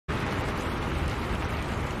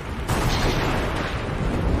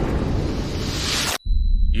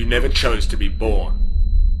never chose to be born,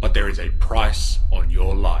 but there is a price on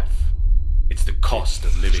your life. It's the cost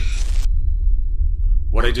of living.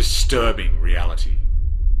 What a disturbing reality.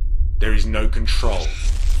 There is no control.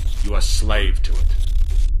 You are slave to it.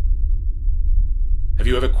 Have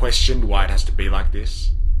you ever questioned why it has to be like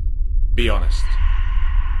this? Be honest.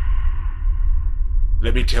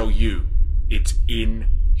 Let me tell you, it's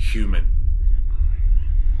inhuman.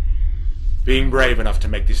 Being brave enough to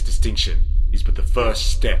make this distinction is but the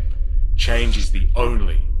first step. Change is the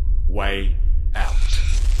only way out.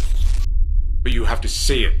 But you have to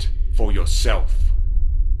see it for yourself.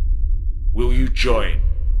 Will you join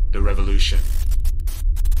the revolution?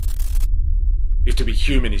 If to be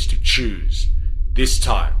human is to choose, this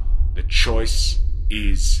time the choice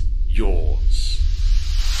is yours.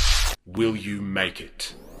 Will you make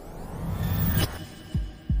it?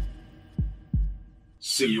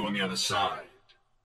 See you on the other side.